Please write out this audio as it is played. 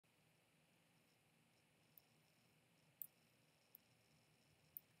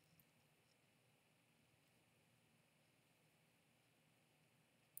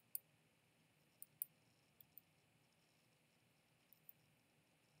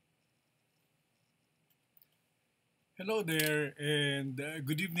Hello there, and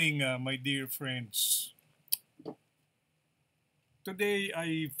good evening, my dear friends. Today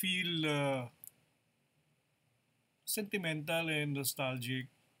I feel sentimental and nostalgic.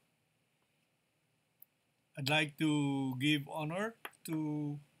 I'd like to give honor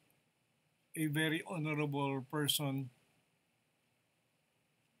to a very honorable person,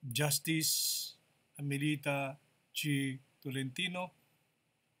 Justice Amelita G. Tolentino,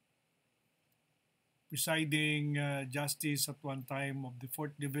 presiding justice at one time of the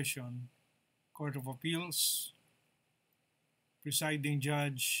 4th Division Court of Appeals, presiding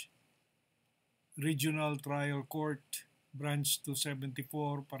judge, Regional Trial Court, Branch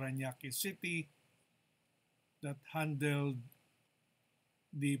 274, Parañaque City, that handled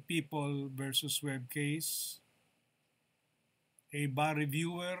the People versus Web case, a bar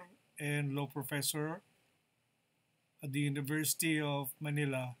reviewer and law professor at the University of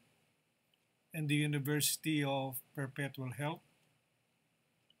Manila and the University of Perpetual Help.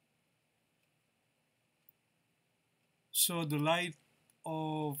 So the light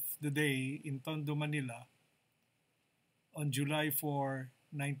of the day in Tondo, Manila on July 4,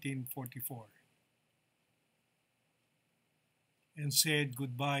 1944, and said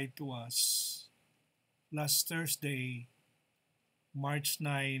goodbye to us last Thursday, March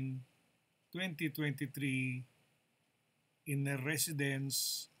 9, 2023, in a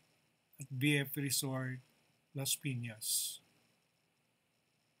residence at BF Resort, Las Piñas.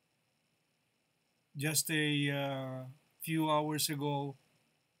 Just a few hours ago,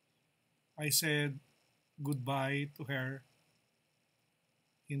 I said goodbye to her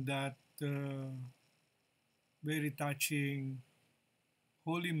in that very touching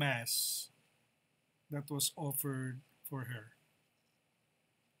Holy Mass that was offered for her.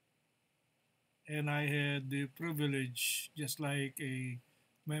 And I had the privilege, just like a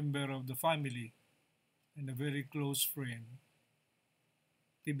member of the family and a very close friend,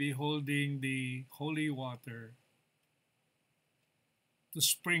 to be holding the holy water to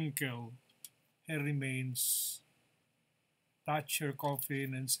sprinkle her remains, touch her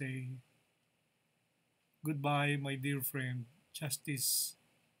coffin, and say, "Goodbye, my dear friend, Justice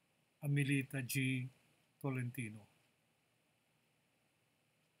Amelita G. Tolentino."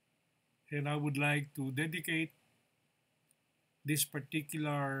 And I would like to dedicate this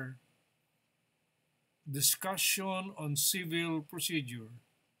particular discussion on civil procedure,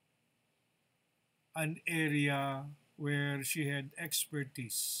 an area where she had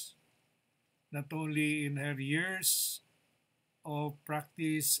expertise, not only in her years of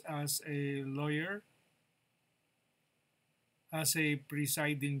practice as a lawyer, as a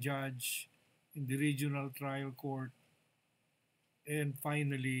presiding judge in the regional trial court, and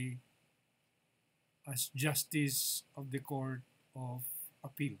finally as Justice of the Court of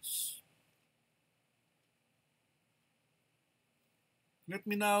Appeals. Let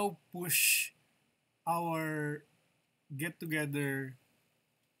me now push our get-together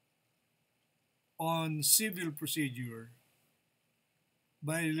on civil procedure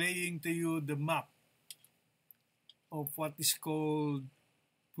by laying to you the map of what is called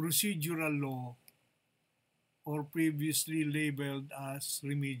procedural law, or previously labeled as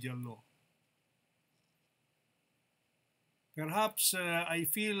remedial law. Perhaps I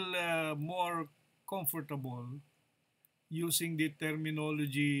feel more comfortable using the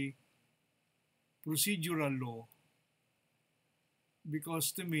terminology procedural law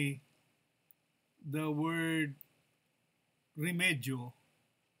because to me, the word remedio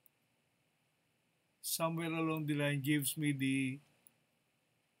somewhere along the line gives me the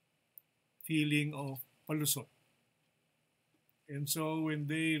feeling of palusot. And so when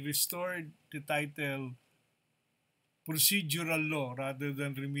they restored the title procedural law rather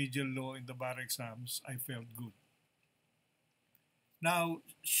than remedial law in the bar exams, I felt good. Now,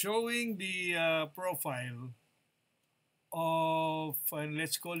 showing the profile of,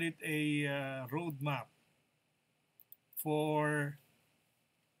 let's call it a roadmap for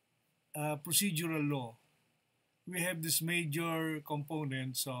procedural law, we have these major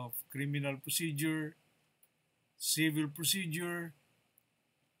components of criminal procedure, civil procedure,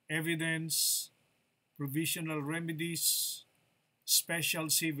 evidence, provisional remedies, special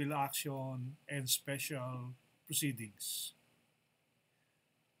civil action, and special proceedings.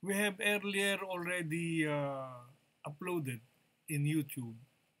 We have earlier already uploaded in YouTube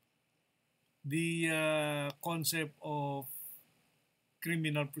the concept of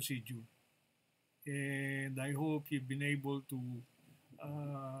criminal procedure. And I hope you've been able to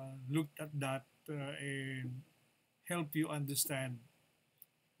look at that and help you understand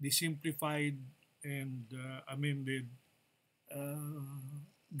the simplified and amended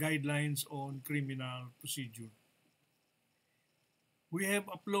guidelines on criminal procedure. We have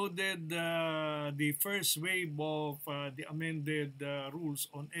uploaded the first wave of the amended rules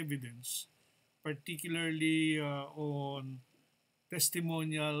on evidence, particularly on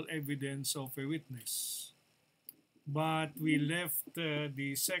testimonial evidence of a witness. But we left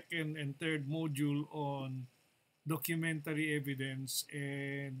the second and third module on documentary evidence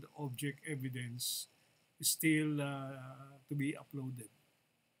and object evidence still to be uploaded.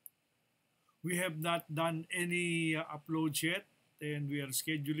 We have not done any uploads yet, and we are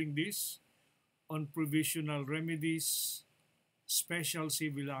scheduling this on provisional remedies, special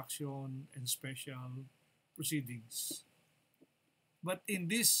civil action, and special proceedings. But in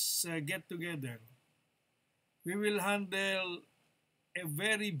this get-together, we will handle a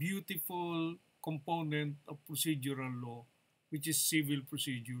very beautiful component of procedural law, which is civil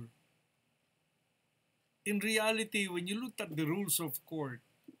procedure. In reality, when you look at the rules of court,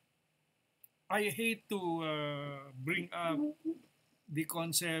 I hate to bring up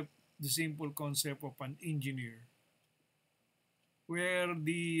the simple concept of an engineer, where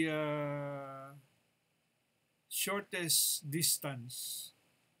the shortest distance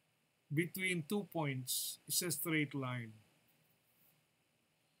between 2 points is a straight line.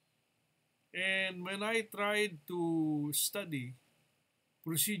 And when I tried to study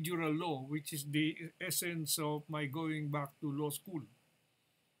procedural law, which is the essence of my going back to law school,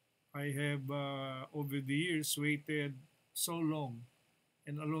 I have over the years waited so long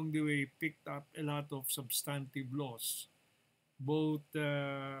and along the way picked up a lot of substantive laws, both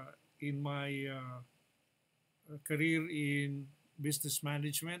in my career in business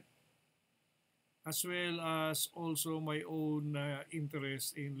management, as well as also my own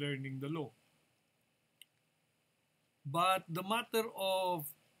interest in learning the law. But the matter of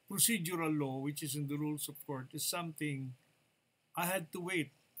procedural law, which is in the rules of court, is something I had to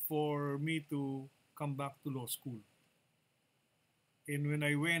wait for me to come back to law school. And when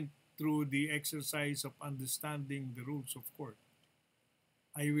I went through the exercise of understanding the rules of court,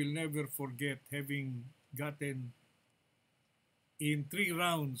 I will never forget having gotten in 3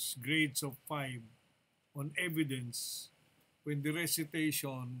 rounds grades of 5 on evidence when the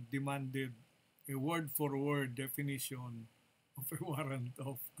recitation demanded a word-for-word definition of a warrant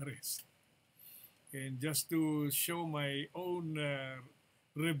of arrest. And just to show my own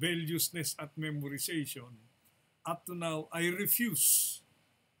rebelliousness at memorization, up to now, I refuse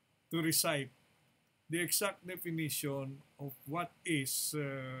to recite the exact definition of what is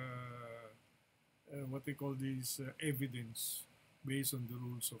what they call this evidence based on the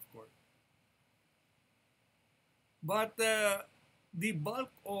rules of court. But the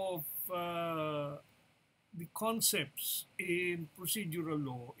bulk of the concepts in procedural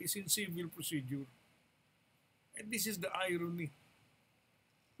law is in civil procedure. And this is the irony.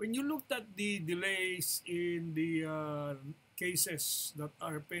 When you looked at the delays in the cases that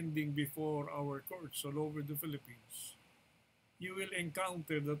are pending before our courts all over the Philippines, you will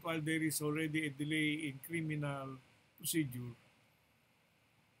encounter that while there is already a delay in criminal procedure,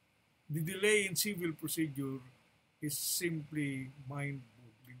 the delay in civil procedure is simply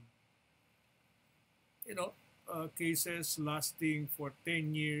mind-boggling. You know, cases lasting for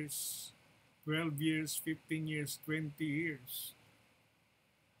 10 years, 12 years, 15 years, 20 years,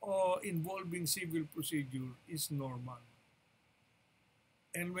 or involving civil procedure is normal.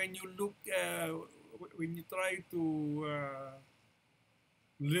 And when you look, when you try to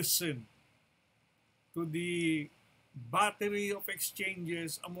listen to the battery of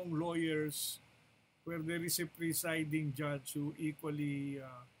exchanges among lawyers, where there is a presiding judge who equally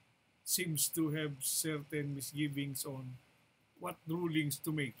seems to have certain misgivings on what rulings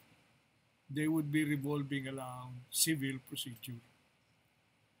to make, they would be revolving around civil procedure.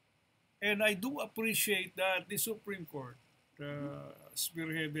 And I do appreciate that the Supreme Court,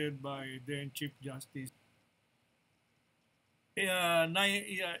 spearheaded by then Chief Justice,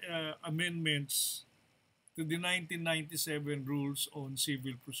 amendments to the 1997 rules on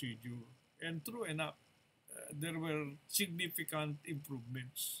civil procedure. And true enough, there were significant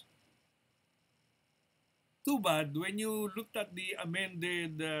improvements. Too bad, when you looked at the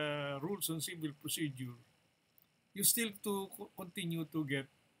amended rules on civil procedure, you still continue to get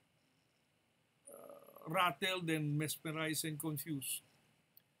rattled and mesmerized and confused.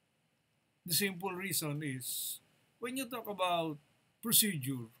 The simple reason is, when you talk about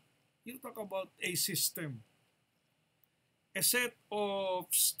procedure, you talk about a system, a set of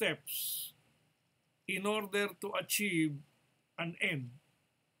steps in order to achieve an end,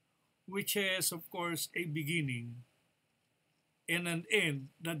 which has, of course, a beginning and an end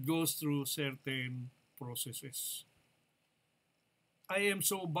that goes through certain processes. I am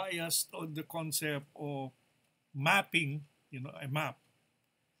so biased on the concept of mapping, a map,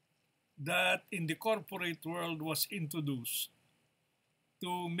 that in the corporate world was introduced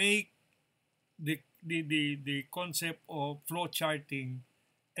to make the concept of flow charting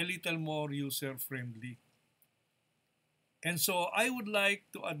a little more user-friendly. And so I would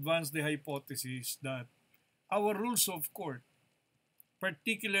like to advance the hypothesis that our rules of court,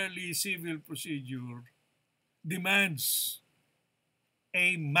 particularly civil procedure, demands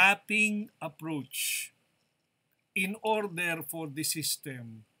a mapping approach in order for the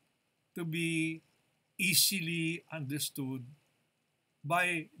system to be easily understood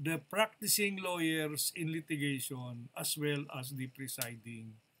by the practicing lawyers in litigation as well as the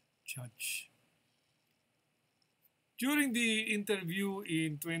presiding judge. During the interview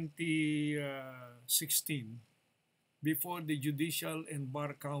in 2016 before the Judicial and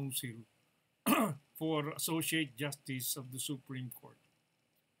Bar Council for Associate Justice of the Supreme Court,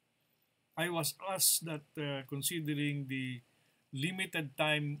 I was asked that considering the limited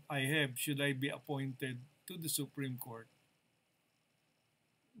time I have, should I be appointed to the Supreme Court,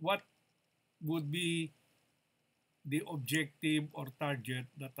 what would be the objective or target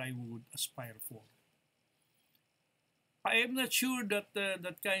that I would aspire for? I am not sure that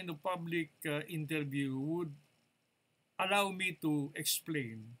that kind of public interview would allow me to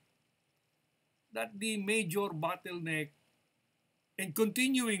explain that the major bottleneck and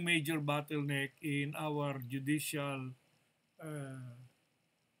continuing major bottleneck in our judicial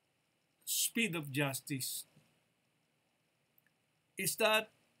speed of justice is that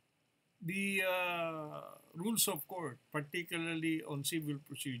the rules of court, particularly on civil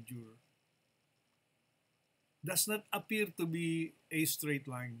procedure, does not appear to be a straight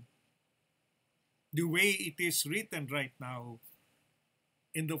line. The way it is written right now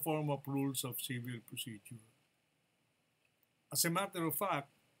in the form of rules of civil procedure. As a matter of fact,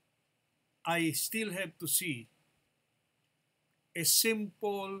 I still have to see a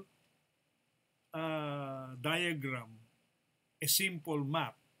simple diagram, a simple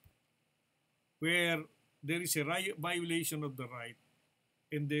map, where there is a violation of the right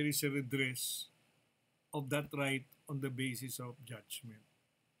and there is a redress of that right on the basis of judgment.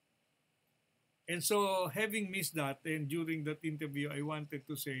 And so, having missed that, and during that interview, I wanted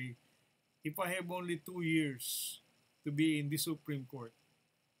to say, if I have only 2 years to be in the Supreme Court,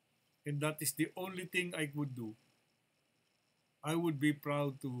 and that is the only thing I could do, I would be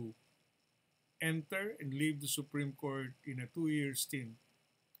proud to enter and leave the Supreme Court in a 2-year stint,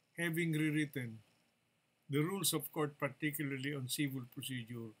 having rewritten the rules of court, particularly on civil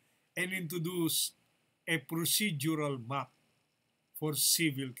procedure, and introduce a procedural map for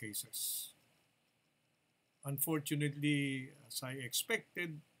civil cases. Unfortunately, as I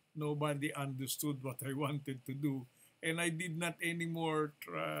expected, nobody understood what I wanted to do, and I did not anymore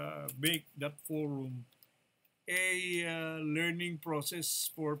make that forum a learning process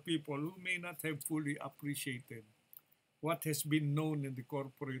for people who may not have fully appreciated what has been known in the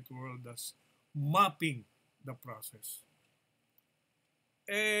corporate world as mapping the process.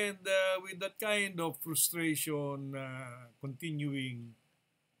 And with that kind of frustration continuing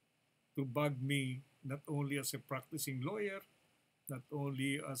to bug me, not only as a practicing lawyer, not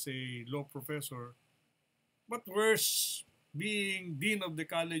only as a law professor, but worse, being Dean of the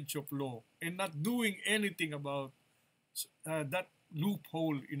College of Law and not doing anything about that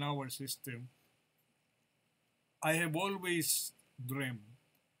loophole in our system, I have always dreamed,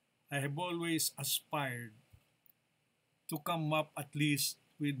 I have always aspired to come up at least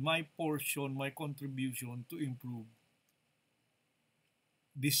with my portion, my contribution to improve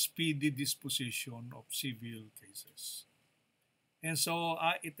the speedy disposition of civil cases. And so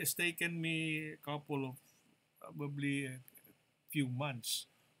it has taken me a couple of probably a few months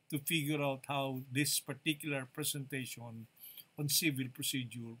to figure out how this particular presentation on civil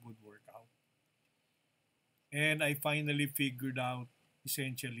procedure would work out. And I finally figured out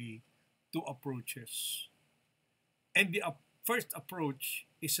essentially 2 approaches. And the first approach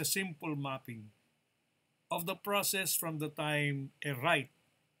is a simple mapping of the process from the time a right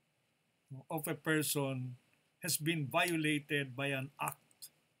of a person has been violated by an act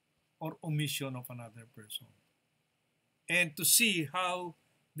or omission of another person. And to see how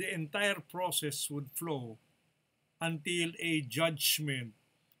the entire process would flow until a judgment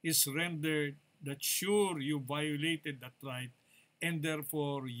is rendered that sure you violated that right and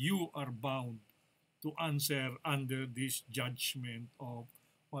therefore you are bound to answer under this judgment of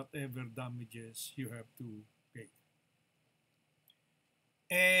whatever damages you have to pay.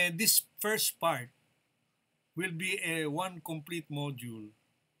 And this first part will be a one complete module,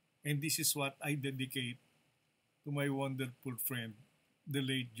 and this is what I dedicate to my wonderful friend, the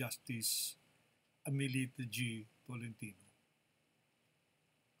late Justice Amelita G. Tolentino.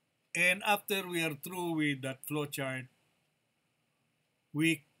 And after we are through with that flowchart,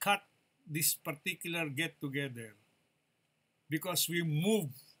 we cut this particular get-together because we move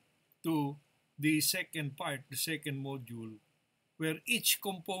to the second part, the second module, where each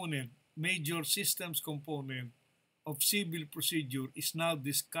component, major systems component of civil procedure is now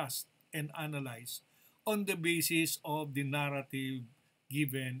discussed and analyzed on the basis of the narrative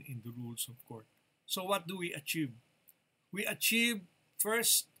given in the rules of court. So what do we achieve? We achieve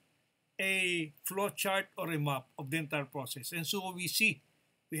first a flowchart or a map of the entire process. And so we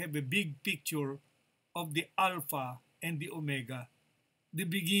have a big picture of the alpha and the omega, the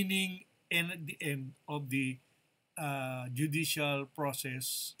beginning and the end of the judicial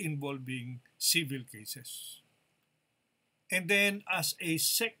process involving civil cases. And then as a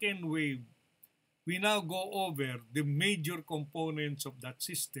second wave, we now go over the major components of that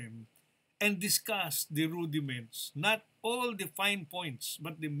system and discuss the rudiments, not all the fine points,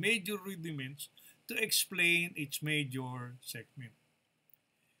 but the major rudiments to explain its major segment.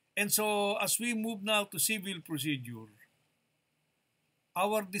 And so as we move now to civil procedure,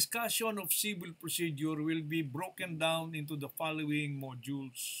 our discussion of civil procedure will be broken down into the following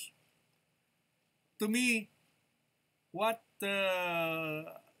modules. To me, what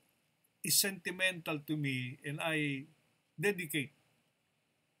is sentimental to me, and I dedicate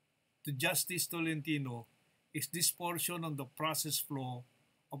to Justice Tolentino, is this portion on the process flow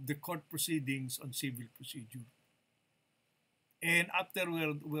of the court proceedings on civil procedure. And after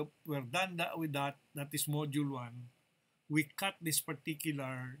we're done with that, that is module 1, we cut this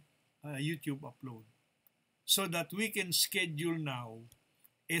particular YouTube upload so that we can schedule now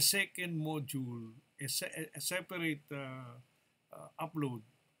a second module, a separate upload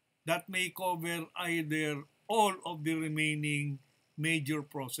that may cover either all of the remaining major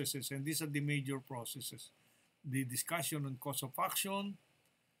processes, and these are the major processes: the discussion on cause of action,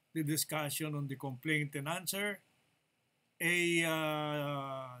 the discussion on the complaint and answer, a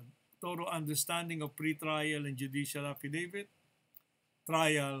thorough understanding of pre-trial and judicial affidavit,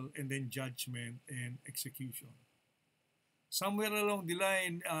 trial, and then judgment and execution. Somewhere along the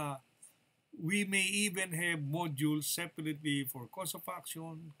line, we may even have modules separately for cause of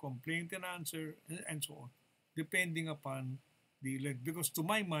action, complaint and answer, and so on, depending upon the length. Because to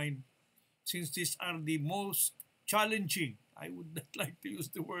my mind, since these are the most challenging, I would not like to use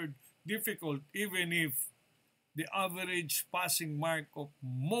the word difficult, even if the average passing mark of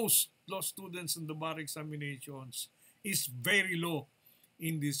most law students in the bar examinations is very low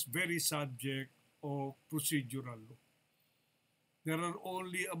in this very subject of procedural law. There are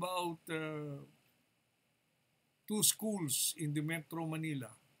only about 2 schools in the Metro Manila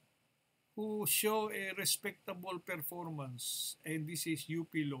who show a respectable performance, and this is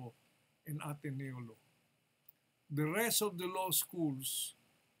UP Law and Ateneo Law. The rest of the law schools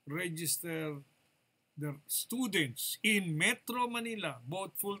register their students in Metro Manila,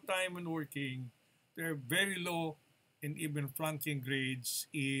 both full-time and working. They're very low and even flunking grades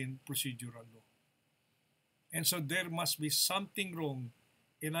in procedural law. And so there must be something wrong,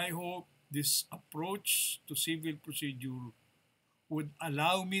 and I hope this approach to civil procedure would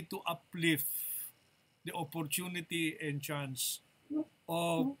allow me to uplift the opportunity and chance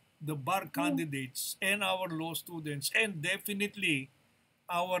of the bar candidates and our law students, and definitely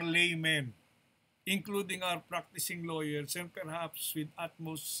our laymen, including our practicing lawyers, and perhaps with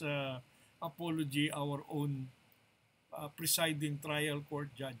utmost apology, our own presiding trial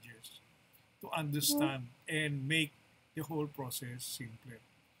court judges, to understand and make the whole process simpler.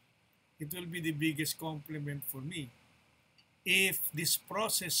 It will be the biggest compliment for me if this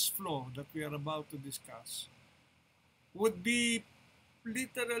process flow that we are about to discuss would be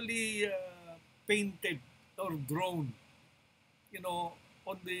literally painted or drawn,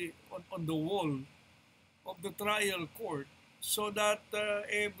 on the wall of the trial court, so that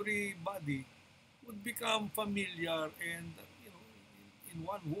everybody would become familiar, and in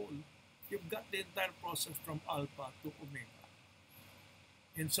one wall you've got the entire process from alpha to omega.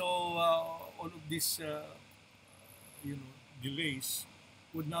 And so all of these delays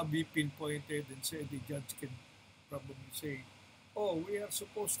would now be pinpointed, and say the judge can probably say, oh, we are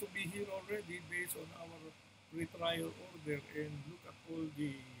supposed to be here already based on our retrial order, and look at all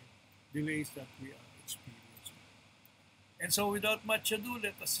the delays that we are experiencing. And so without much ado,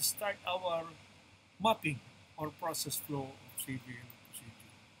 let us start our mapping or process flow of civil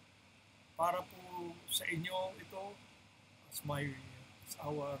procedure. Para po sa inyo ito, as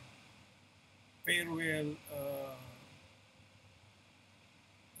our farewell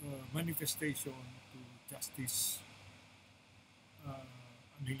manifestation to Justice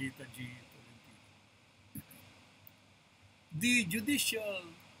Amelita G. Tolentino. The judicial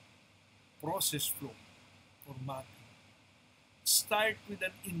process flow or mapping start with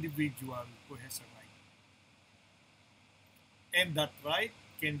an individual who has a right. And that right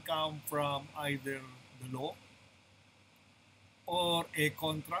can come from either the law or a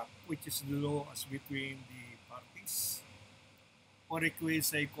contract, which is the law as between the parties, or a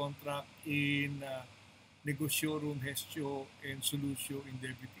quasi-contract in negotiorum hestio and solutio in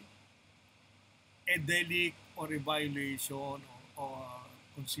debiti, a delict or a violation or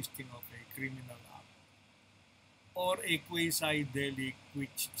consisting of a criminal act, or a quasi-delict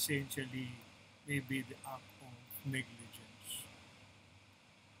which essentially may be the act of negligence.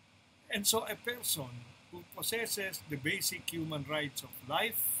 And so a person who possesses the basic human rights of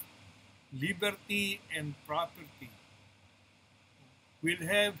life, liberty, and property will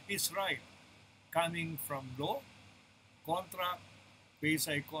have his right coming from law, contract,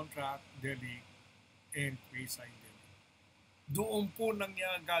 quasi-contract, delict, and quasi-delict. Doon po nang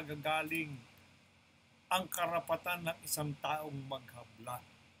niya gagagaling ang karapatan ng isang taong maghabla.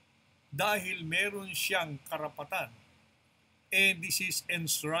 Dahil meron siyang karapatan, and this is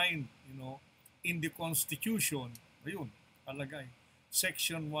enshrined, in the Constitution. Ayun, palagay.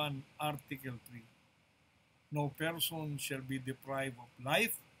 Section 1, Article 3. No person shall be deprived of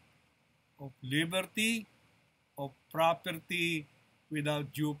life, of liberty, of property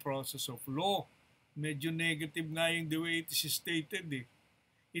without due process of law. Medyo negative nga yung the way it is stated eh.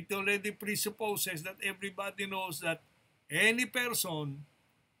 It already presupposes that everybody knows that any person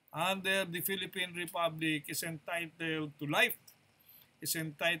under the Philippine Republic is entitled to life, is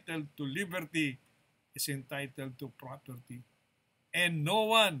entitled to liberty, is entitled to property. And no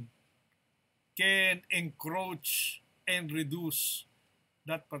one can encroach and reduce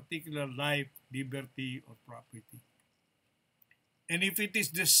that particular life, liberty, or property. And if it is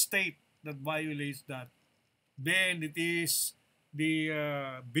the state that violates that, then it is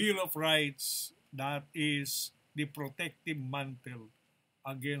the Bill of Rights that is the protective mantle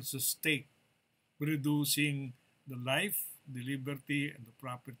against the state, reducing the life, the liberty, and the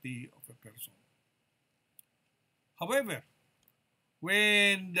property of a person. However,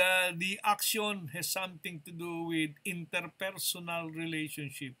 when the action has something to do with interpersonal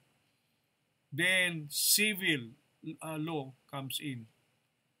relationship, then civil law comes in,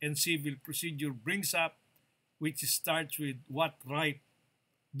 and civil procedure brings up, which starts with what right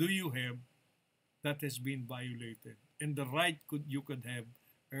do you have that has been violated. And the right you could have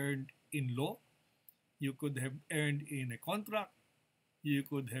earned in law, you could have earned in a contract, you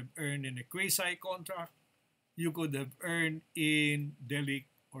could have earned in a quasi-contract, you could have earned in delict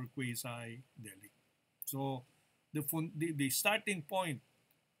or quasi-delict. So the starting point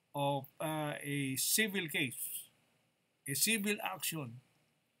of a civil case, a civil action,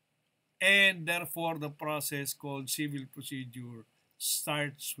 and therefore the process called civil procedure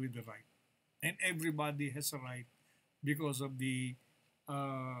starts with the right. And everybody has a right because of the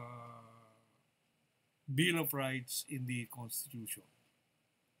Bill of Rights in the Constitution.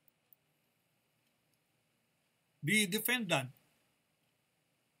 The defendant,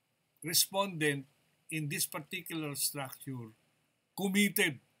 respondent in this particular structure,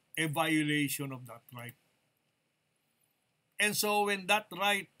 committed a violation of that right. And so when that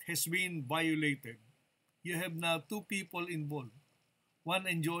right has been violated, you have now two people involved, one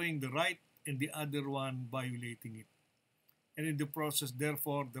enjoying the right and the other one violating it. And in the process,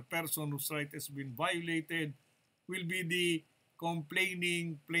 therefore, the person whose right has been violated will be the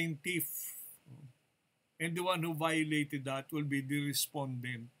complaining plaintiff. And the one who violated that will be the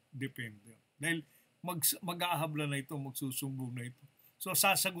respondent defendant. Dahil mag-aahabla na ito, magsusumbong na ito. So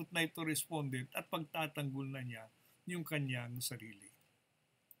sasagot na ito respondent at pagtatanggol na niya yung kanyang sarili.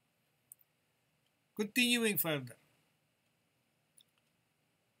 Continuing further.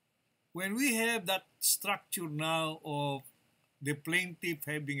 When we have that structure now of the plaintiff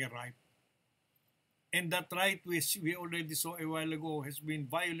having a right, and that right which we already saw a while ago has been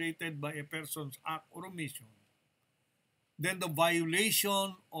violated by a person's act or omission, then the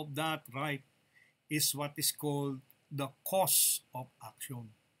violation of that right is what is called the cause of action.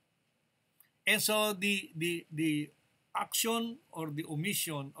 And so the action or the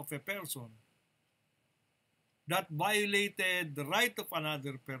omission of a person that violated the right of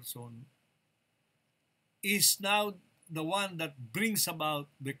another person is now the one that brings about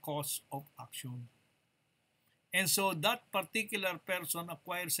the cause of action. And so that particular person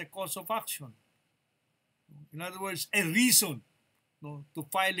acquires a cause of action. In other words, a reason to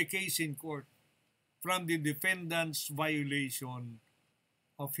file a case in court from the defendant's violation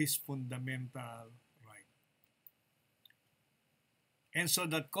of his fundamental right. And so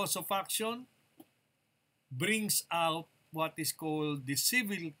that cause of action brings out what is called the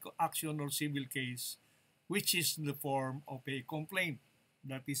civil action or civil case, which is the form of a complaint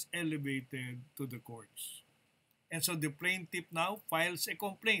that is elevated to the courts. And so the plaintiff now files a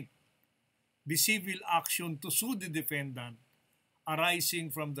complaint, the civil action to sue the defendant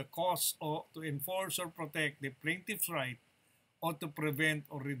arising from the cause or to enforce or protect the plaintiff's right or to prevent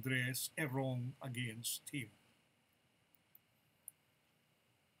or redress a wrong against him.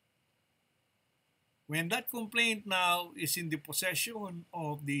 When that complaint now is in the possession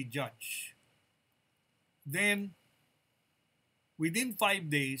of the judge, then within 5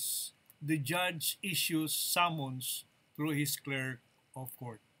 days, the judge issues summons through his clerk of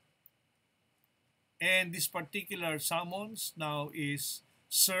court. And this particular summons now is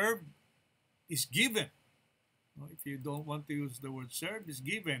served, is given. If you don't want to use the word served, is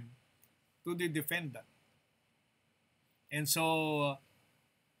given to the defendant. And so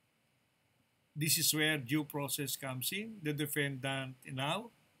this is where due process comes in. The defendant now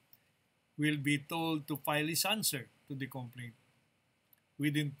will be told to file his answer to the complaint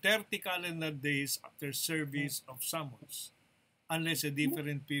within 30 calendar days after service of summons, unless a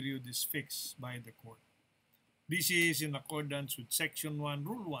different period is fixed by the court. This is in accordance with Section 1,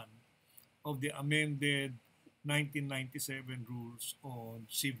 Rule 1 of the amended 1997 Rules on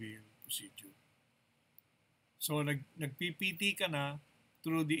Civil Procedure. So nag-PPT ka na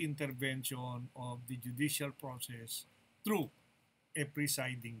through the intervention of the judicial process through a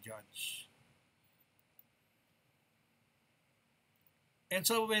presiding judge. And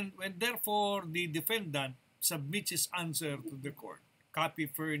so when therefore the defendant submits his answer to the court, copy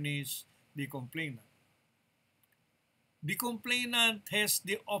furnished the complainant. The complainant has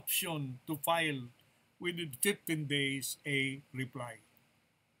the option to file within 15 days a reply.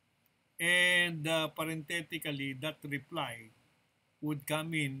 And parenthetically, that reply would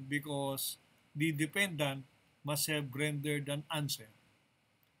come in because the defendant must have rendered an answer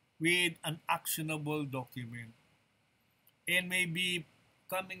with an actionable document and may be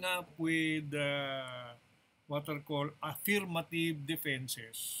coming up with what are called affirmative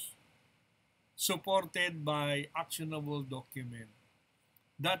defenses supported by actionable document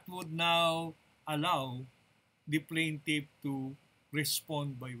that would now allow the plaintiff to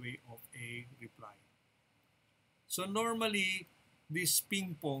respond by way of a reply. So normally, this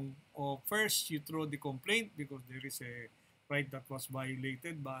ping-pong, or first you throw the complaint because there is a right that was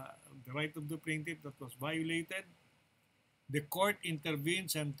violated, by the right of the plaintiff that was violated. The court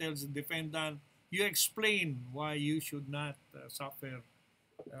intervenes and tells the defendant, you explain why you should not suffer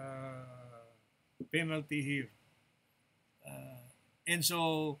penalty here. And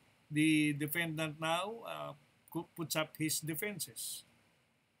so the defendant now puts up his defenses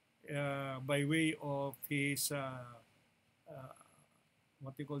by way of his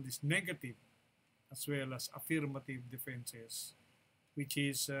what we call this negative as well as affirmative defenses, which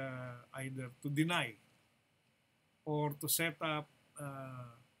is either to deny or to set up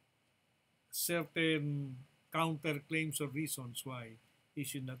certain counterclaims or reasons why he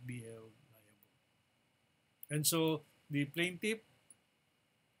should not be held liable. And so the plaintiff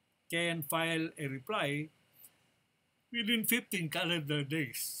can file a reply within 15 calendar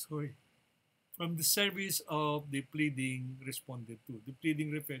days from the service of the pleading responded to. The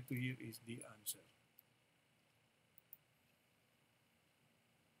pleading referred to here is the answer.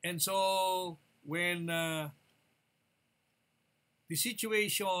 And so when the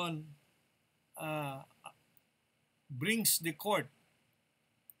situation brings the court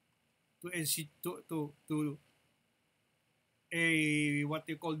to a what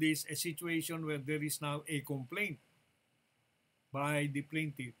you call this, a situation where there is now a complaint by the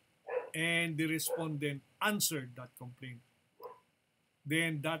plaintiff and the respondent answered that complaint,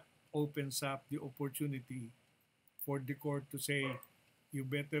 then that opens up the opportunity for the court to say, you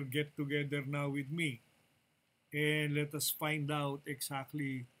better get together now with me and let us find out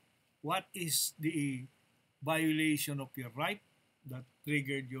exactly what is the violation of your right that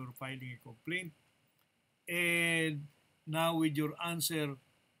triggered your filing a complaint. And now with your answer,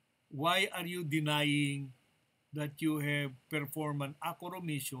 why are you denying that you have performed an act or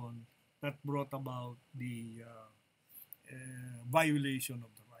omission that brought about the violation of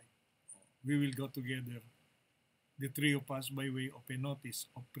the right? We will go together, the three of us, by way of a notice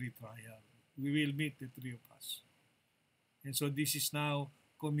of pre-trial. We will meet the three of us. And so this is now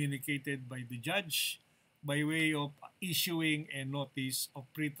communicated by the judge by way of issuing a notice of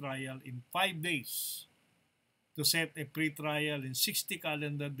pre-trial in 5 days to set a pre-trial in 60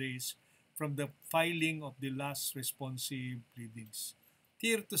 calendar days from the filing of the last responsive pleadings.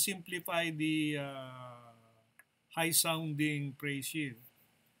 Here, to simplify the high-sounding praise here,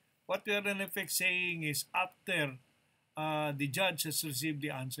 what we are in effect saying is after the judge has received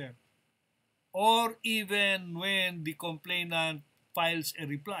the answer. Or even when the complainant files a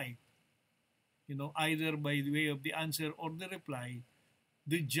reply, either by the way of the answer or the reply,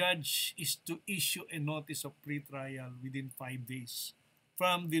 the judge is to issue a notice of pretrial within 5 days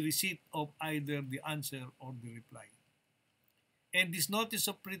from the receipt of either the answer or the reply. And this notice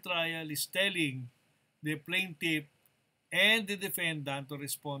of pretrial is telling the plaintiff and the defendant or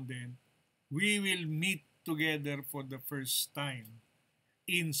respondent, we will meet together for the first time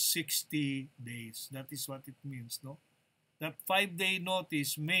in 60 days. That is what it means, no? That 5-day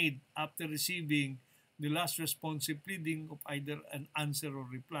notice made after receiving the last responsive pleading of either an answer or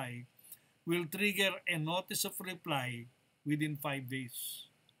reply will trigger a notice of reply within 5 days.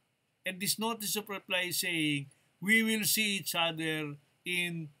 And this notice of reply is saying, we will see each other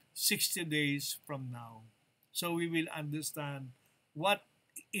in 60 days from now. So we will understand what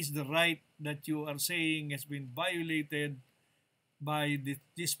is the right that you are saying has been violated by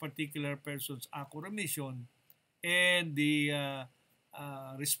this particular person's act or omission, and the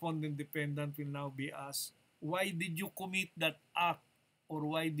respondent defendant will now be asked, why did you commit that act, or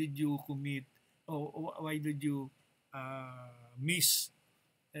why did you commit, or why did you miss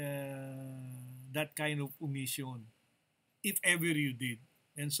that kind of omission, if ever you did.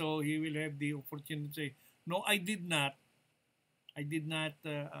 And so he will have the opportunity to say, no, I did not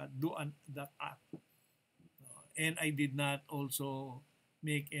do that act. And I did not also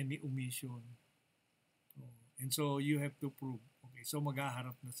make any omission. And so you have to prove. Okay, so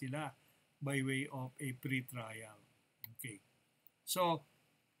maghaharap na sila by way of a pre-trial. Okay. So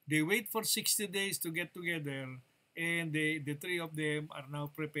they wait for 60 days to get together, and the three of them are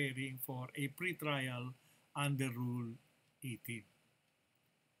now preparing for a pre-trial under Rule 18.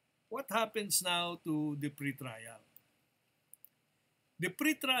 What happens now to the pre-trial? The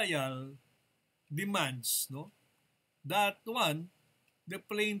pre-trial demands, that one, the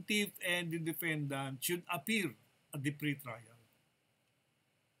plaintiff and the defendant should appear at the pre-trial.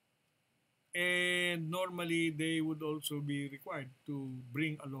 And normally, they would also be required to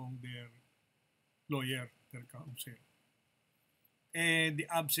bring along their lawyer, their counsel. And the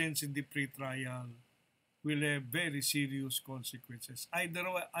absence in the pre-trial will have very serious consequences.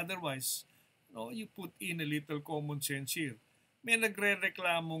 Otherwise, you put in a little common sense here. May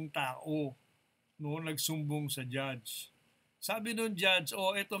nagre-reklamong tao, nagsumbong sa judge. Sabi nung judge,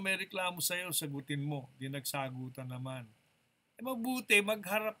 eto may reklamo sa'yo, sagutin mo. Di nagsagutan naman. Mabuti,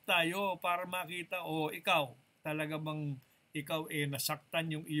 magharap tayo para makita, ikaw, talaga bang ikaw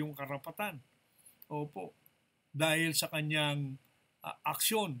nasaktan yung iyong karapatan? Opo. Dahil sa kanyang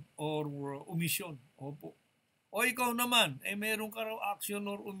aksyon or omission. Opo. O ikaw naman, meron ka raw action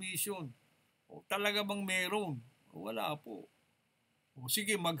or omission. Talaga bang meron? Wala po.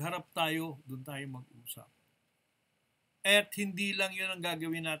 Sige, magharap tayo, doon tayo mag-usap. At hindi lang yun ang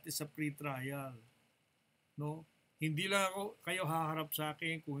gagawin natin sa pre-trial. Hindi lang kayo haharap sa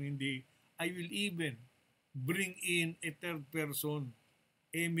akin, kung hindi, I will even bring in a third person,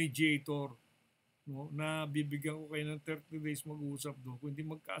 a mediator, na bibigyan ko kayo ng 30 days mag-usap doon. Kung hindi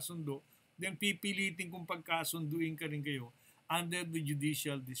magkasundo, then pipilitin kung pagkasunduin ka rin kayo under the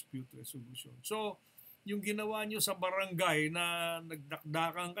Judicial Dispute Resolution. So, yung ginawa nyo sa barangay na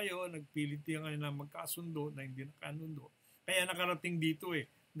nagdakdakan kayo, nagpilit kayo na magkasundo, na hindi nakanundo, kaya nakarating dito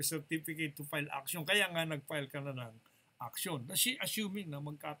may certificate to file action, kaya nga nag-file ka na ng action. Assuming na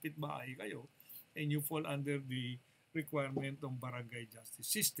magkapit-bahay kayo and you fall under the requirement ng barangay justice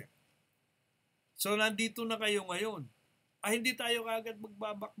system. So, nandito na kayo ngayon. Hindi tayo kagad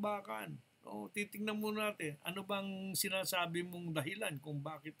magbabakbakan. Titingnan muna natin, ano bang sinasabi mong dahilan kung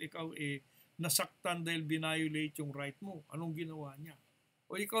bakit ikaw nasaktan dahil binayolate yung right mo? Anong ginawa niya?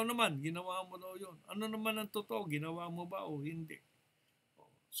 O ikaw naman, ginawa mo daw yun. Ano naman ang totoo? Ginawa mo ba o hindi?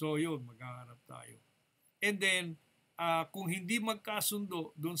 So yun, maghaharap tayo. And then, kung hindi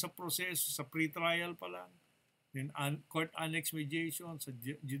magkasundo doon sa proseso, sa pre-trial pa lang, then court annex mediation, sa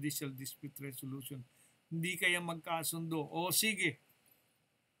judicial dispute resolution, hindi kaya magkasundo. Sige,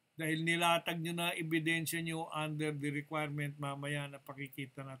 dahil nilatag nyo na ebidensya nyo under the requirement, mamaya na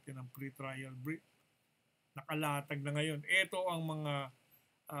pakikita natin ang pre-trial brief. Nakalatag na ngayon. Ito ang mga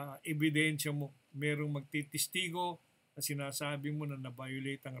ebidensya mo. Merong magtitistigo na sinasabi mo na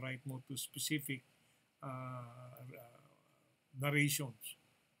na-violate ang right mo to specific narrations.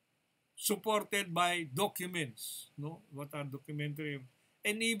 Supported by documents. What are documentary?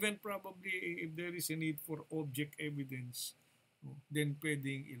 And even probably if there is a need for object evidence, then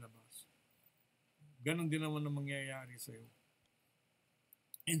pwedeng ilabas. Ganon din naman ang mangyayari sa'yo.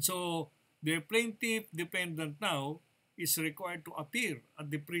 And so, the plaintiff defendant now is required to appear at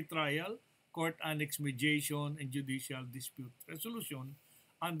the pre-trial Court Annex Mediation and Judicial Dispute Resolution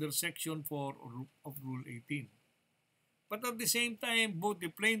under Section 4 of Rule 18. But at the same time, both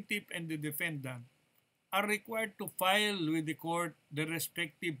the plaintiff and the defendant are required to file with the court the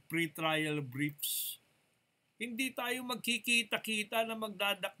respective pre-trial briefs. Hindi tayo magkikita-kita na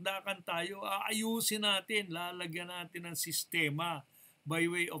magdadakdakan tayo. Aayusin natin, lalagyan natin ng sistema by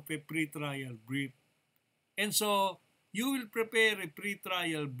way of a pre-trial brief. And so, you will prepare a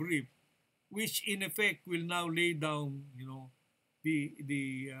pre-trial brief which in effect will now lay down,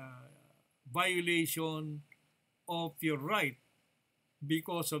 the violation of your right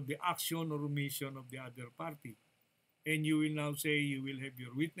because of the action or omission of the other party. And you will now say you will have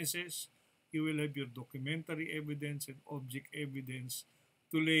your witnesses, you will have your documentary evidence and object evidence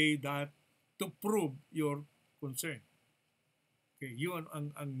to lay that, to prove your concern. Okay, yun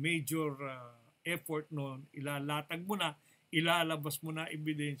ang major effort noon, ilalatag mo na, ilalabas mo na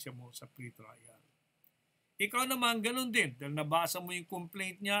ebidensya mo sa pre-trial. Ikaw naman ganun din, dahil nabasa mo yung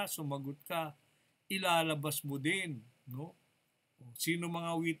complaint niya, sumagot ka, ilalabas mo din, no? Sino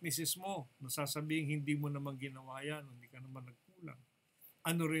mga witnesses mo? Nasasabing hindi mo naman ginawa yan, hindi ka naman nagkulang.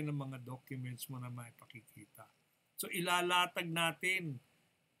 Ano rin ang mga documents mo na may pakikita. So ilalatag natin,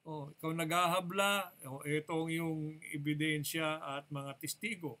 ikaw naghahabla, itong yung ebidensya at mga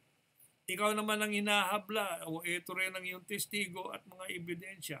testigo. Ikaw naman ang hinahabla, ito rin ang yung testigo at mga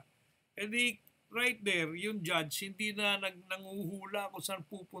ebidensya. E di, right there, yung judge, hindi na nanguhula kung saan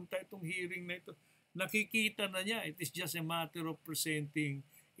pupunta itong hearing na ito. Nakikita na niya. It is just a matter of presenting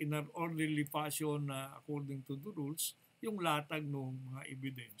in an orderly fashion according to the rules yung latag ng mga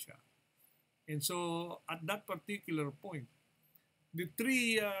ebidensya. And so, at that particular point, the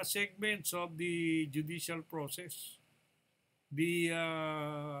three segments of the judicial process, the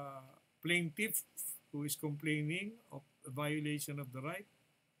plaintiff who is complaining of a violation of the right,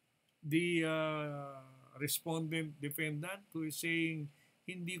 the respondent defendant who is saying,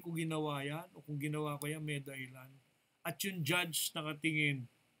 hindi ko ginawa yan, o kung ginawa ko yan, may dahilan. At yung judge nakatingin,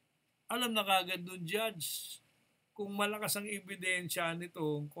 alam na kagad doon judge, kung malakas ang ebidensya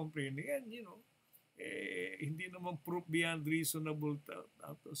nitong complaining, yan, hindi naman proof beyond reasonable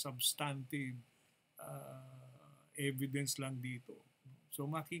substantive evidence lang dito. So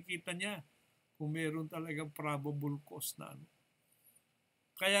makikita niya kung meron talagang probable cause na ano.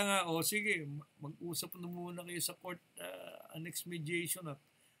 Kaya nga, sige, mag-usap na muna kayo sa court annex mediation at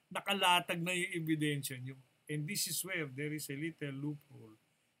nakalatag na yung ebidensya nyo. And this is where there is a little loophole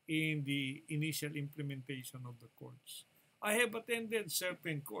in the initial implementation of the courts. I have attended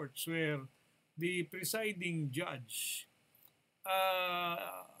certain courts where the presiding judge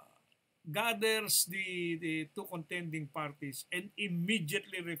gathers the two contending parties and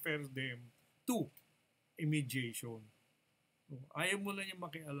immediately refers them to a mediation. Ayaw mo na niya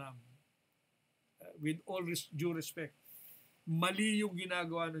makialam. With all due respect, mali yung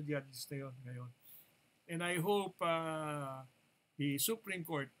ginagawa ng judges na yun ngayon. And I hope the Supreme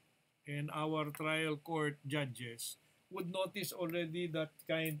Court and our trial court judges would notice already that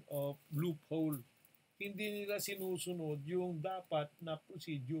kind of loophole. Hindi nila sinusunod yung dapat na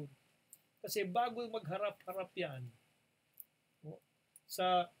procedure. Kasi bago magharap-harap yan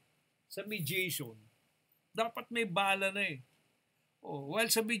sa mediation, dapat may bala na eh. While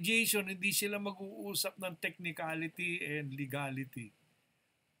sa mediation, hindi sila mag-uusap ng technicality and legality.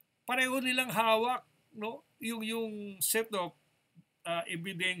 Pareho nilang hawak, no? Yung set of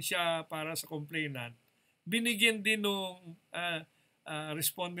ebidensya para sa complainant, binigyan din ng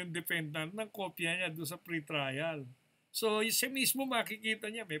respondent defendant ng kopya niya doon sa pre-trial. So, siya mismo makikita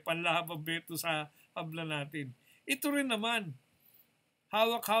niya, may panlahabang beto sa habla natin. Ito rin naman,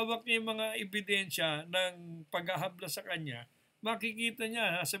 hawak-hawak niya yung mga ebidensya ng paghahabla sa kanya, makikita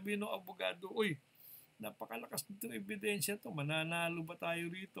niya, sabihin ng abogado, uy, napakalakas nitong ebidensya to, mananalo ba tayo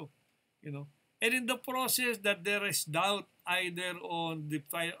rito? And in the process that there is doubt either on the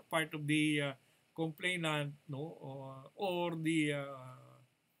part of the complainant, or the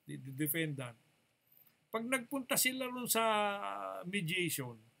defendant, pag nagpunta sila rin sa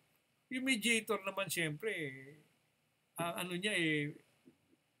mediation, yung mediator naman siyempre,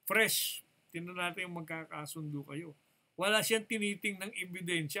 fresh. Tingnan natin yung magkakasundo kayo. Wala siyang tiniting ng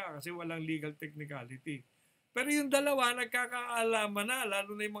ebidensya kasi walang legal technicality. Pero yung dalawa, nagkakaalaman na,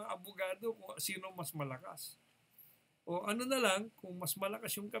 lalo na yung mga abogado, kung sino mas malakas. O na lang, kung mas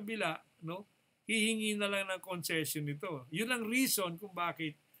malakas yung kabila, hihingi na lang ng concession nito. Yun ang reason kung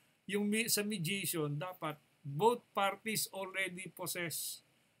bakit sa mediation, dapat both parties already possess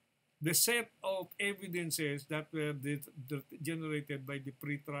the set of evidences that were generated by the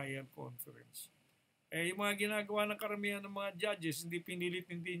pre-trial conference. Yung mga ginagawa ng karamihan ng mga judges, hindi pinilit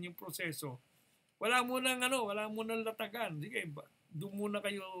din yung proseso. Wala munang latagan. Sige, doon muna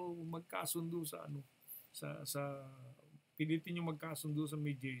kayo magkasundo sa pilitin yung magkasundo sa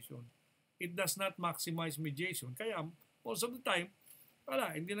mediation. It does not maximize mediation. Kaya most of the time,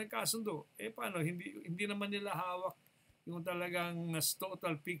 hindi nagkasundo. Paano? Hindi naman nila hawak yung talagang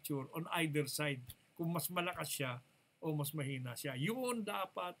total picture on either side. Kung mas malakas siya o mas mahina siya. Yun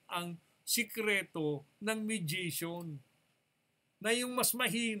dapat ang sikreto ng mediation. Na yung mas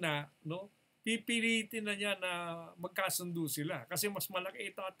mahina, no, pipilitin na niya na magkasundo sila. Kasi mas malaki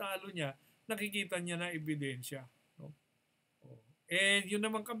itatalo niya, nakikita niya na ebidensya. No? Yun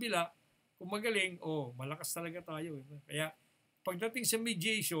naman kabila, kung magaling, malakas talaga tayo. Kaya, pagdating sa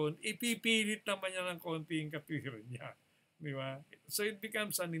mediation, ipipilit naman niya ng konti yung katwiran niya. Di ba? So, it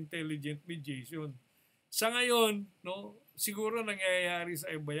becomes an intelligent mediation. Sa ngayon, no, siguro nangyayari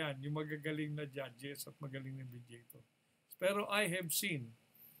sa iba yan, yung magagaling na judges at magaling na mediator. Pero I have seen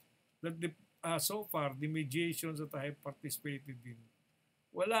that so far, the mediations that I have participated in,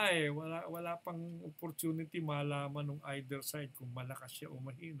 wala pang opportunity malaman ng either side kung malakas siya o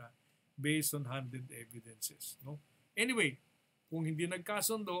mahina based on handed evidences. No? Anyway, kung hindi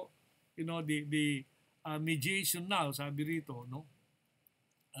nagkasundo, the mediation now, sabi rito, no?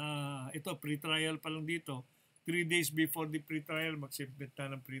 Ito, pre-trial pa lang dito. 3 days before the pre-trial, mag-submit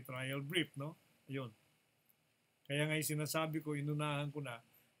na ng pre-trial brief, no? Ayun. Kaya nga sinasabi ko, inunahan ko na,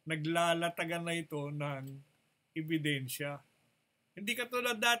 naglalatagan na ito ng ebidensya. Hindi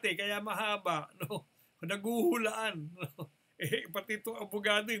katulad dati, kaya mahaba, no? Naguhulaan, no? Pati itong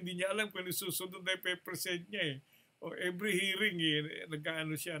abogado, hindi niya alam kung susunod na ipe-present niya, O every hearing,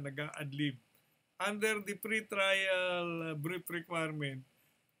 nag-a-adlib. Under the pre-trial brief requirement,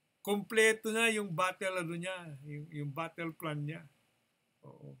 kompleto na yung battle yung battle plan niya.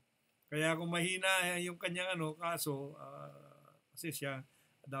 Oo. Kaya kung mahina yung kanyang kaso, kasi siya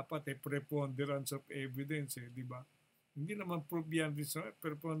dapat preponderance of evidence, di ba? Hindi naman proof beyond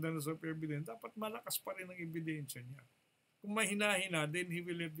preponderance of evidence, dapat malakas pa rin ang ebidensya niya. Kung mahina-hina, then he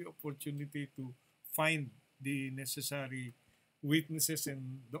will have the opportunity to find the necessary witnesses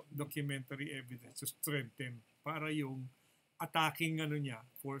and documentary evidence to strengthen para yung attacking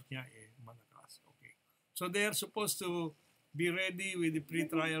force niya malakas. Okay. So they are supposed to be ready with the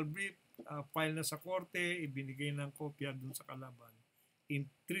pre-trial brief, file na sa korte, ibinigay ng kopya dun sa kalaban in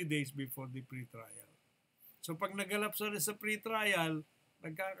 3 days before the pre-trial. So pag nagalap sa pre-trial,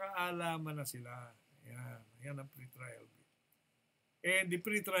 nagkakaalaman na sila. Yan ang pre-trial brief. And the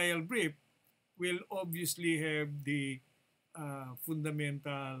pre-trial brief will obviously have the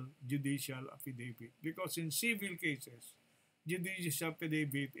fundamental judicial affidavit because in civil cases, judicial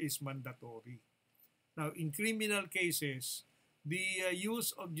affidavit is mandatory. Now, in criminal cases, the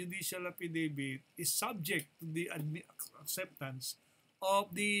use of judicial affidavit is subject to the acceptance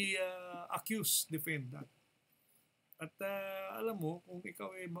of the accused defendant. At alam mo, kung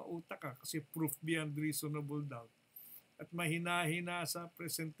ikaw ay mautak ka kasi proof beyond reasonable doubt at mahina-hina sa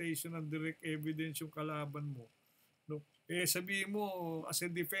presentation ng direct evidence yung kalaban mo, no? Sabihin mo, as a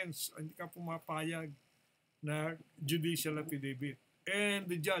defense, hindi ka pumapayag na judicial affidavit. And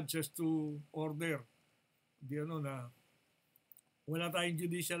the judge has to order na wala tayong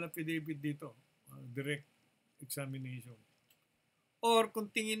judicial affidavit dito, direct examination. Or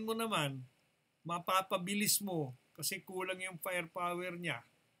kung tingin mo naman, mapapabilis mo kasi kulang yung firepower niya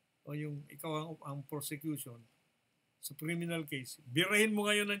o yung ikaw ang prosecution sa criminal case, birahin mo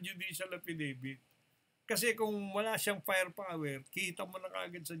ngayon ng judicial affidavit. Kasi kung wala siyang firepower, kita mo na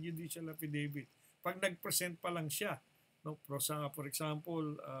kagad sa judicial affidavit. Pag nag-present pa lang siya, no, for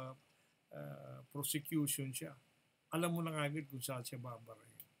example, prosecution siya, alam mo na kagad kung saan siya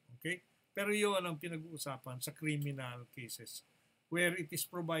babarahin. Okay? Pero yun ang pinag-uusapan sa criminal cases where it is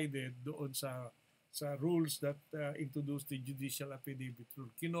provided doon sa rules that introduce the judicial affidavit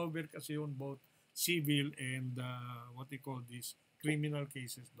rule. Kinover kasi yun both civil and what they call these criminal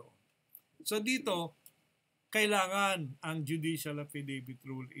cases doon. So dito, kailangan ang judicial affidavit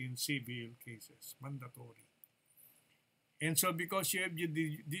rule in civil cases. Mandatory. And so because you have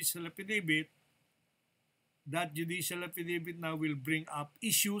judicial affidavit, that judicial affidavit now will bring up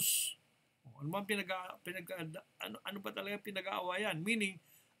issues. Ano ba talaga pinag-aawayan? Meaning,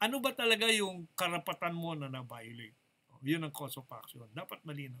 ano ba talaga yung karapatan mo na na-violate? Yun ang cause of action. Dapat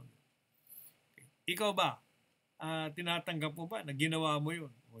malinaw yun. Okay. Ikaw ba? Tinatanggap mo ba na ginawa mo yun?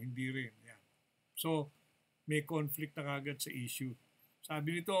 O hindi rin. Yan. So, may conflict na kagad sa issue.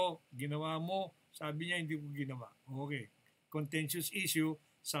 Sabi nito, ginawa mo. Sabi niya, hindi ko ginawa. Okay. Contentious issue,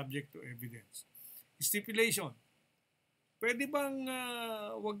 subject to evidence. Stipulation. Pwede bang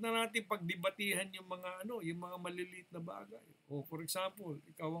wag na natin pagdebatihan yung mga yung mga maliliit na bagay. O for example,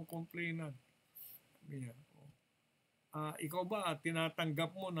 ikaw ang complainant. Ganyan. Ikaw ba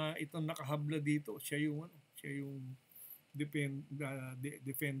tinatanggap mo na itong nakahabla dito, siya yung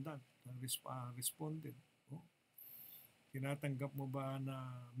defendant, respondent. O, tinatanggap mo ba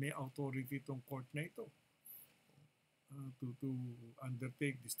na may authority itong court na ito to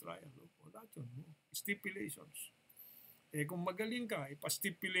undertake this trial? Wala yun. Stipulations. Kung magaling ka,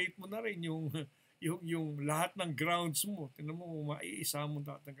 ipastipulate mo na rin yung lahat ng grounds mo. Tingnan mo, maiisa mong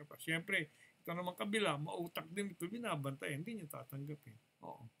tatanggap. Siyempre, ito naman kabila, mautak din ito, binabantay, hindi niya tatanggapin.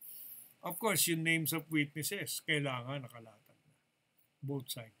 Oo. Of course, yung names of witnesses, kailangan nakalatag na.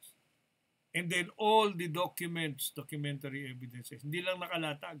 Both sides. And then all the documentary evidences, hindi lang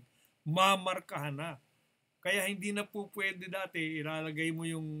nakalatag, mamarkahan na. Kaya hindi na po pwede dati, ilalagay mo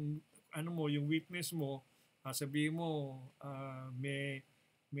yung witness mo, sabihin mo, may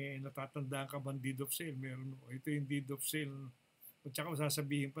natatandaan ka bang deed of sale? Meron. Ito yung deed of sale. At saka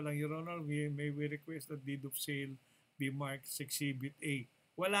sasabihin pa lang, Your Honor, may we request that deed of sale be marked as Exhibit A.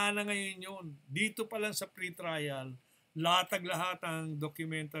 Wala na ngayon yun. Dito pa lang sa pre-trial, latag lahat ang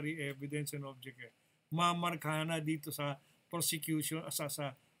documentary evidence and object. Mamarkahan na dito sa prosecution,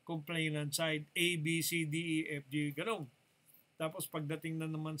 sa complainant side, A, B, C, D, E, F, G, gano'n. Tapos pagdating na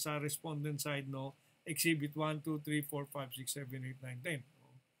naman sa respondent side, Exhibit 1, 2, 3, 4, 5, 6, 7, 8, 9,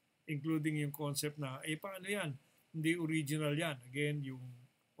 10. Including yung concept na, paano yan? Hindi original yan. Again, yung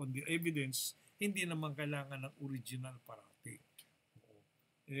on the evidence, hindi naman kailangan ng original parati.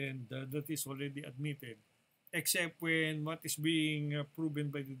 And that is already admitted. Except when what is being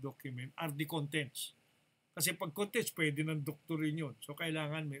proven by the document are the contents. Kasi pag contents, pwede ng doktorin yun. So,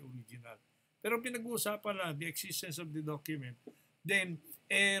 kailangan may original. Pero pinag-uusapan lang, the existence of the document, then,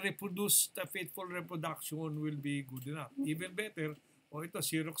 a faithful reproduction will be good enough. Even better, ito,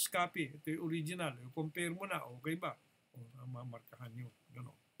 Xerox copy, ito yung original. Compare mo na, okay ba? Mamarkahan yun.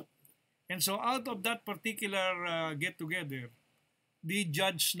 Gano. And so, out of that particular get-together, the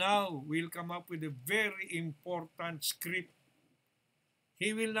judge now will come up with a very important script.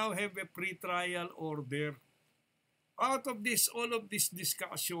 He will now have a pre-trial order. Out of this, all of this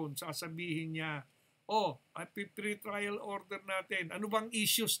discussion, sasabihin niya, pre-trial order natin. Ano bang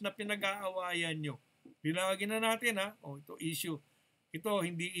issues na pinag-aawayan nyo? Linawagin na natin, ha? Ito issue. Ito,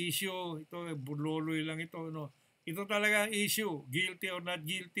 hindi issue. Ito, burloloy lang ito. No? Ito talaga ang issue. Guilty or not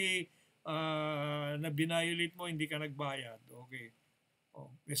guilty, na binayolate mo, hindi ka nagbayad. Okay.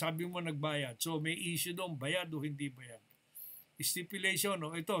 Sabi mo nagbayad. So, may issue doon, bayad o hindi bayad. Stipulation,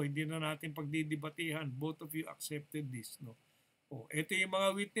 ito, hindi na natin pagdidibatihan. Both of you accepted this, no? Ito yung mga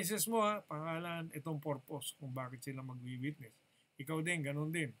witnesses mo, ha? Pangalan, itong purpose kung bakit sila mag-witness. Ikaw din, ganun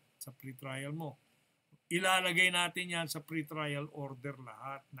din, sa pre-trial mo. Ilalagay natin yan sa pre-trial order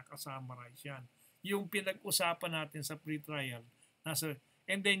lahat, nakasummarize yan. Yung pinag-usapan natin sa pre-trial,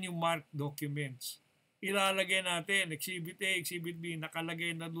 and then yung marked documents. Ilalagay natin, Exhibit A, Exhibit B,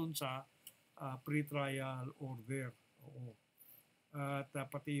 nakalagay na dun sa pre-trial order. Oo. At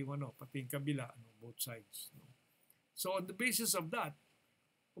pati yung kabila, both sides. No? So on the basis of that,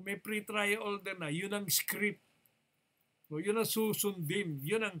 kung may pre-trial order na, yun ang script. So, yun ang susundin.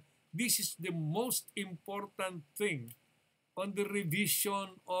 This is the most important thing on the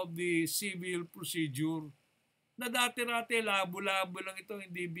revision of the civil procedure na dati-rati, labo-labo lang ito,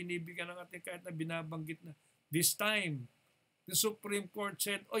 hindi binibigyan ng ating kahit na binabanggit na. This time, the Supreme Court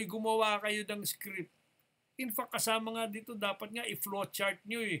said, gumawa kayo ng script. In fact, kasama nga dito, dapat nga i-flowchart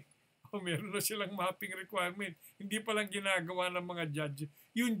nyo meron na silang mapping requirement. Hindi pa lang ginagawa ng mga judges.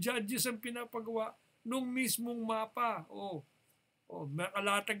 Yung judges ang pinapagawa nung mismong mapa.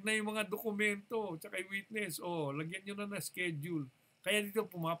 Nakalatag na yung mga dokumento, tsaka yung witness. Lagyan nyo na schedule. Kaya dito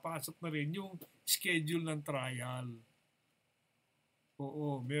pumapasok na rin yung schedule ng trial.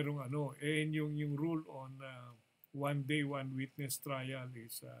 Merong And yung rule on one day, one witness trial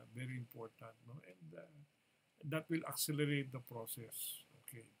is very important. No? And that will accelerate the process.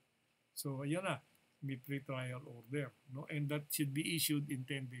 Okay. So, ayan na. May pre-trial order. No? And that should be issued in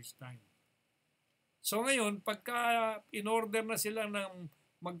 10 days' time. So, ngayon, pagka in-order na sila ng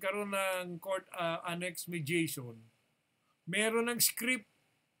magkaroon ng court annex mediation, meron ng script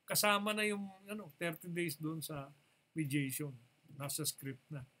kasama na yung 30 days doon sa mediation. Nasa script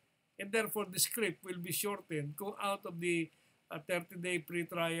na. And therefore, the script will be shortened kung out of the 30-day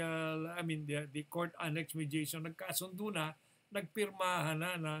pre-trial, the court annex mediation, nagkasundo na, nagpirmahan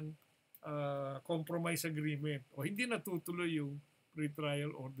na ng compromise agreement. Hindi natutuloy yung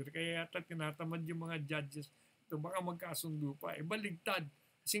pre-trial order. Kaya yata tinatamad yung mga judges ito, baka magkasundo pa. Baligtad.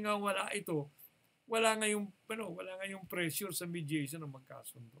 Kasi nga wala ito. wala nga yung pressure sa mediation na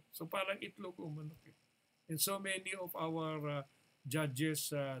magkasundo. So parang itlog o manok eh. And so many of our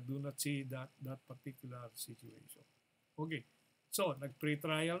judges do not see that particular situation. Okay. So,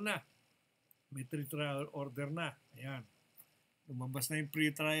 nag-pre-trial na. May pre-trial order na. Ayan. Lumabas na yung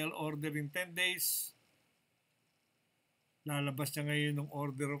pre-trial order in 10 days. Lalabas niya ngayon ng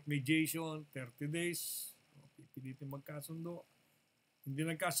order of mediation, 30 days. Pipilitin magkasundo. Hindi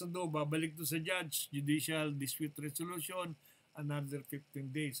nagkasundo, babalik to sa judge, judicial dispute resolution, another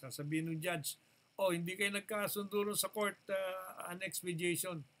 15 days. Sasabihin ng judge, hindi kayo nagkasundo sa court, annex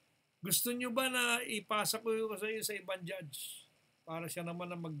mediation. Gusto nyo ba na ipasa ko sa iyo sa ibang judge para siya naman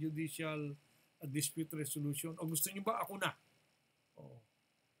na mag-judicial dispute resolution? O gusto nyo ba ako na?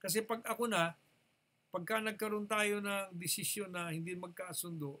 Kasi pag ako na, pagka nagkaroon tayo ng desisyon na hindi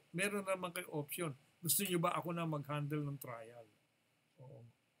magkasundo, meron naman kayo option. Gusto nyo ba ako na mag-handle ng trial?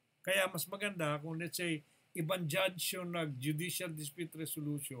 Kaya mas maganda kung let's say, ibang judge yung nag-judicial dispute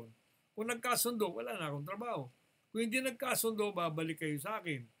resolution. Kung nagkasundo, wala na akong trabaho. Kung hindi nagkasundo, babalik kayo sa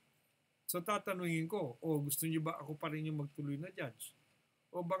akin. So tatanungin ko, gusto niyo ba ako pa rin yung magtuloy na judge?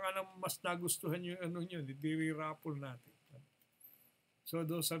 O baka naman mas nagustuhan nyo yung nyo, i-raffle natin. So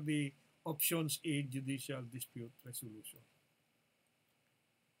those are the options in judicial dispute resolution.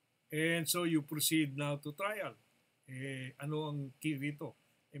 And so you proceed now to trial. Ano ang key rito?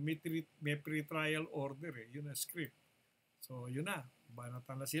 May pre-trial order yun ang script. So yun na,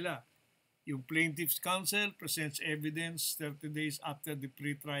 banatan na sila. Yung plaintiff's counsel presents evidence 30 days after the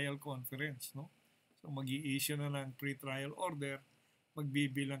pre-trial conference, no? So mag-i-issue na ng pre-trial order,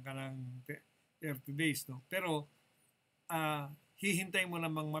 magbibilang ka ng 30 days, no? Pero hihintay mo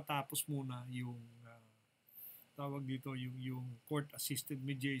namang matapos muna yung tawag dito yung court-assisted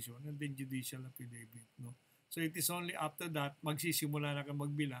mediation and then judicial affidavit, no? So it is only after that magsisimula na ka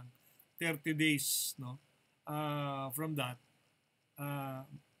magbilang 30 days, no? From that,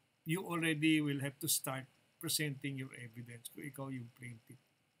 you already will have to start presenting your evidence kung ikaw yung plaintiff,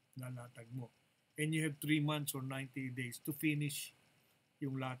 lalatag mo. And you have 3 months or 90 days to finish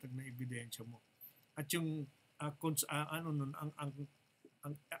yung latag na ebidensya mo. At yung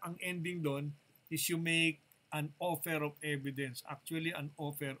ang ending doon is you make an offer of evidence, actually an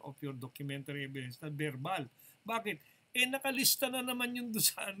offer of your documentary evidence na verbal. Bakit? Nakalista na naman yun doon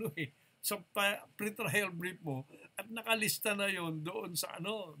sa sa pre-trial brief mo at nakalista na yon doon sa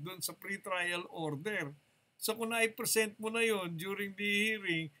doon sa pre-trial order. So kung na-present mo na yon during the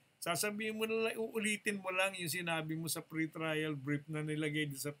hearing, sasabihin mo na lang, uulitin mo lang yung sinabi mo sa pre-trial brief na nilagay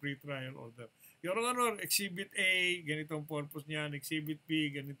sa pre-trial order. Your Honor, Exhibit A, ganito ang purpose niyan. Exhibit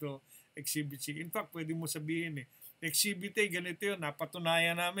B, ganito. Exhibit C. In fact, pwede mo sabihin Exhibit A, ganito yun,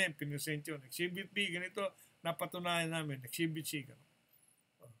 napatunayan namin, pinusent yun. Exhibit B, ganito, napatunayan namin. Exhibit C, ganito.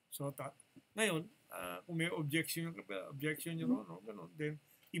 So, ngayon, kung may objection Your Honor, ganun, then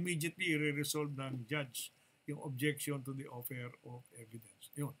immediately i-resolve ng judge yung objection to the offer of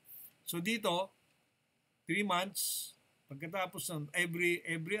evidence. Yun. So, dito, 3 months, pagkatapos ng every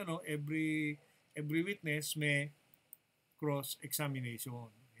witness may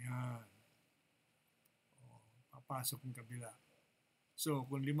cross-examination. Yan. Papasok ng kabila. So,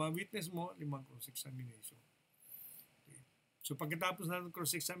 kung 5 witness mo, 5 cross-examination. Okay. So, pagkatapos na ng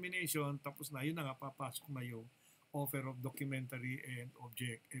cross-examination, tapos na, yun na nga, papasok na yung offer of documentary and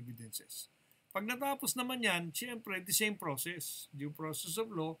object evidences. Pag natapos naman yan, siyempre, the same process. Due process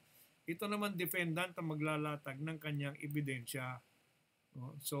of law, ito naman defendant ang maglalatag ng kanyang ebidensya.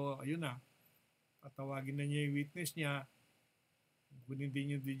 So, ayun na. Tatawagin na niya yung witness niya. Kung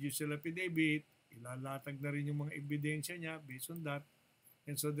hindi niya judicial affidavit, ilalatag na rin yung mga ebidensya niya based on that.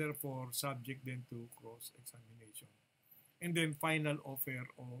 And so, therefore, subject then to cross-examination. And then, final offer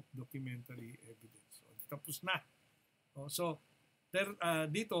of documentary evidence. So, tapos na. So,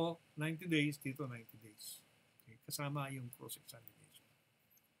 dito, 90 days, dito 90 days. Okay, kasama yung cross-examination.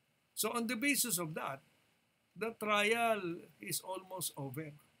 So, on the basis of that, the trial is almost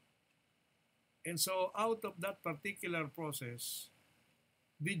over. And so, out of that particular process,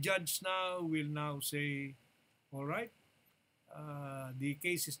 the judge now will now say, all right, the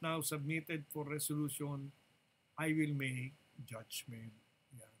case is now submitted for resolution. I will make judgment.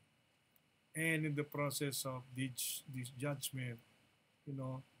 Yeah. And in the process of this judgment, we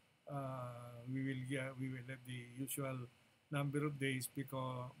will have the usual number of days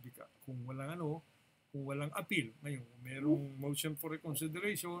because kung walang appeal, ngayon, mayroong motion for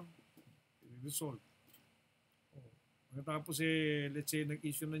reconsideration, resolve. Tapos let's say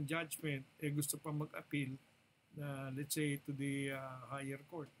nag-issue ng judgment, gusto pa mag-appeal na let's say to the higher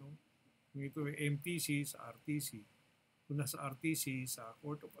court, no? Kung ito MTC sa RTC. kung nasa RTC sa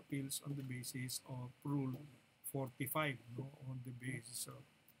Court of Appeals on the basis of Rule 45, no, on the basis of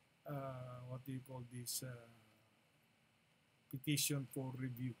what do you call this, petition for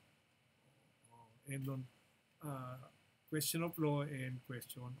review, and on question of law and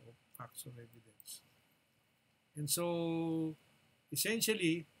question of facts or evidence. And so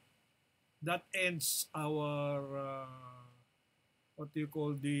essentially that ends our what do you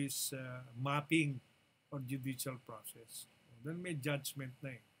call this, mapping or judicial process. Then may judgment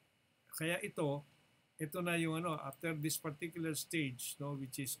na eh. Kaya ito na yung ano, after this particular stage, no,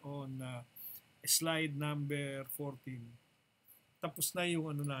 which is on slide number 14, tapos na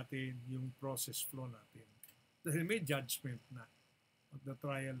yung ano natin, yung process flow natin. Dahil may judgment na at the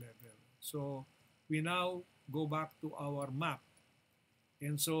trial level. So we now go back to our map.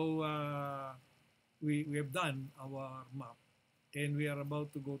 And so we have done our map, and we are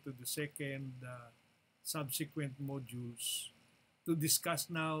about to go to the second subsequent modules to discuss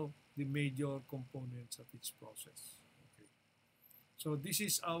now the major components of its process. Okay. So this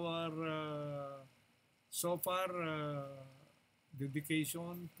is our so far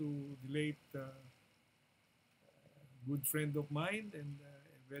dedication to the late good friend of mine and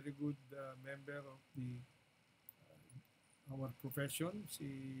a very good member of the our profession, si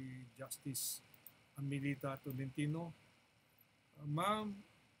Justice Amelita Tolentino. Ma'am,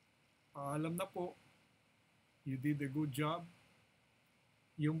 alam na po, you did a good job.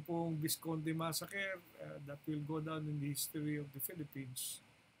 Yung pong Visconde Massacre, that will go down in the history of the Philippines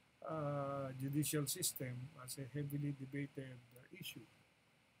judicial system as a heavily debated issue.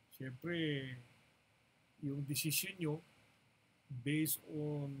 Siyempre, yung decision nyo based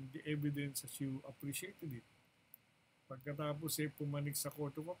on the evidence as you appreciated it. Pagkatapos pumanik sa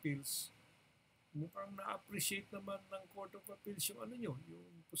Court of Appeals, mukhang na-appreciate naman ng Court of Appeals yung ano nyo, yung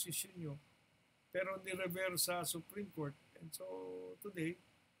position nyo. Pero ni-reverse sa Supreme Court. And so today,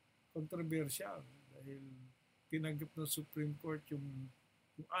 controversial dahil tinanggap ng Supreme Court yung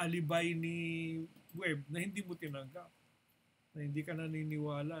alibay ni Webb na hindi mo tinanggap. Na hindi ka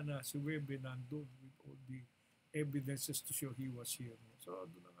naniniwala na si Webb nandun with all the evidences to show he was here. So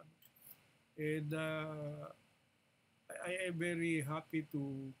doon ang ano. And I am very happy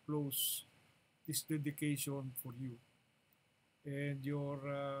to close this dedication for you. And your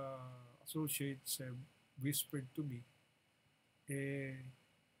associates have whispered to me,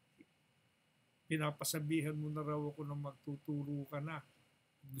 pinapasabihan mo na raw ako na magtuturo ka na.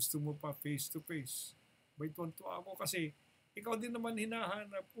 Gusto mo pa face-to-face. May tonto ako kasi ikaw din naman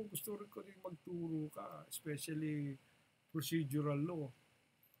hinahanap ko. Gusto rin ko rin magturo ka, especially procedural law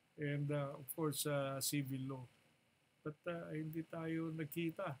and of course civil law. But hindi tayo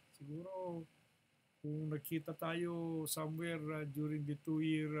nagkita. Siguro kung nagkita tayo somewhere during the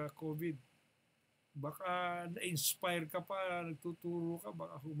 2-year COVID, baka na-inspire ka pa, nagtuturo ka,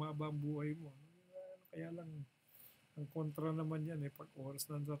 baka humaba ang buhay mo. Kaya lang, ang kontra naman yan pag oras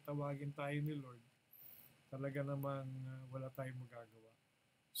na tatawagin tayo ni Lord, talaga namang wala tayong magagawa.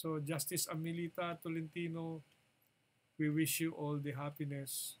 So Justice Amelita Tolentino, we wish you all the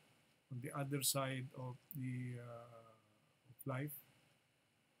happiness on the other side of the life,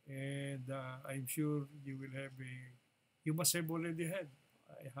 and I'm sure you will have you must have already had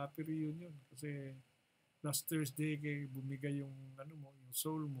a happy reunion kasi last Thursday bumigay yung ano mo, yung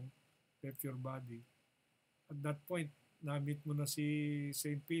soul mo left your body. At that point na-meet mo na si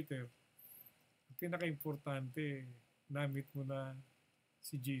St. Peter. Ang pinaka-importante, na-meet mo na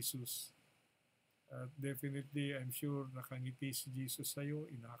si Jesus. At definitely I'm sure nakangiti si Jesus sa'yo,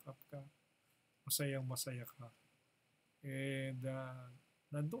 inakap ka, masayang-masaya ka. And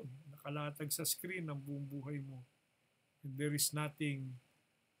nandun, nakalatag sa screen ang buong buhay mo. And there is nothing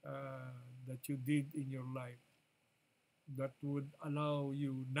that you did in your life that would allow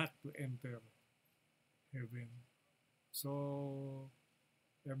you not to enter heaven. So,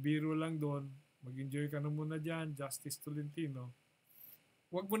 biro lang doon, mag-enjoy ka na muna dyan, Justice Tolentino.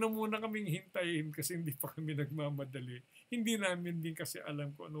 Huwag mo na muna kaming hintayin kasi hindi pa kami nagmamadali. Hindi namin din kasi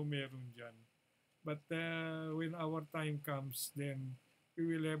alam kung ano meron dyan. But when our time comes, then we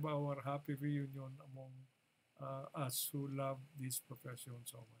will have our happy reunion among us who love this profession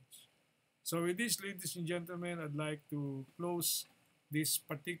so much. So with this, ladies and gentlemen, I'd like to close this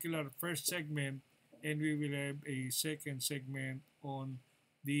particular first segment, and we will have a second segment on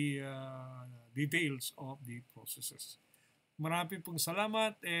the details of the processes. Marami pong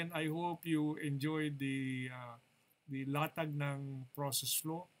salamat, and I hope you enjoyed the latag ng process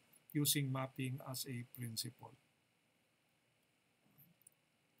flow using mapping as a principle.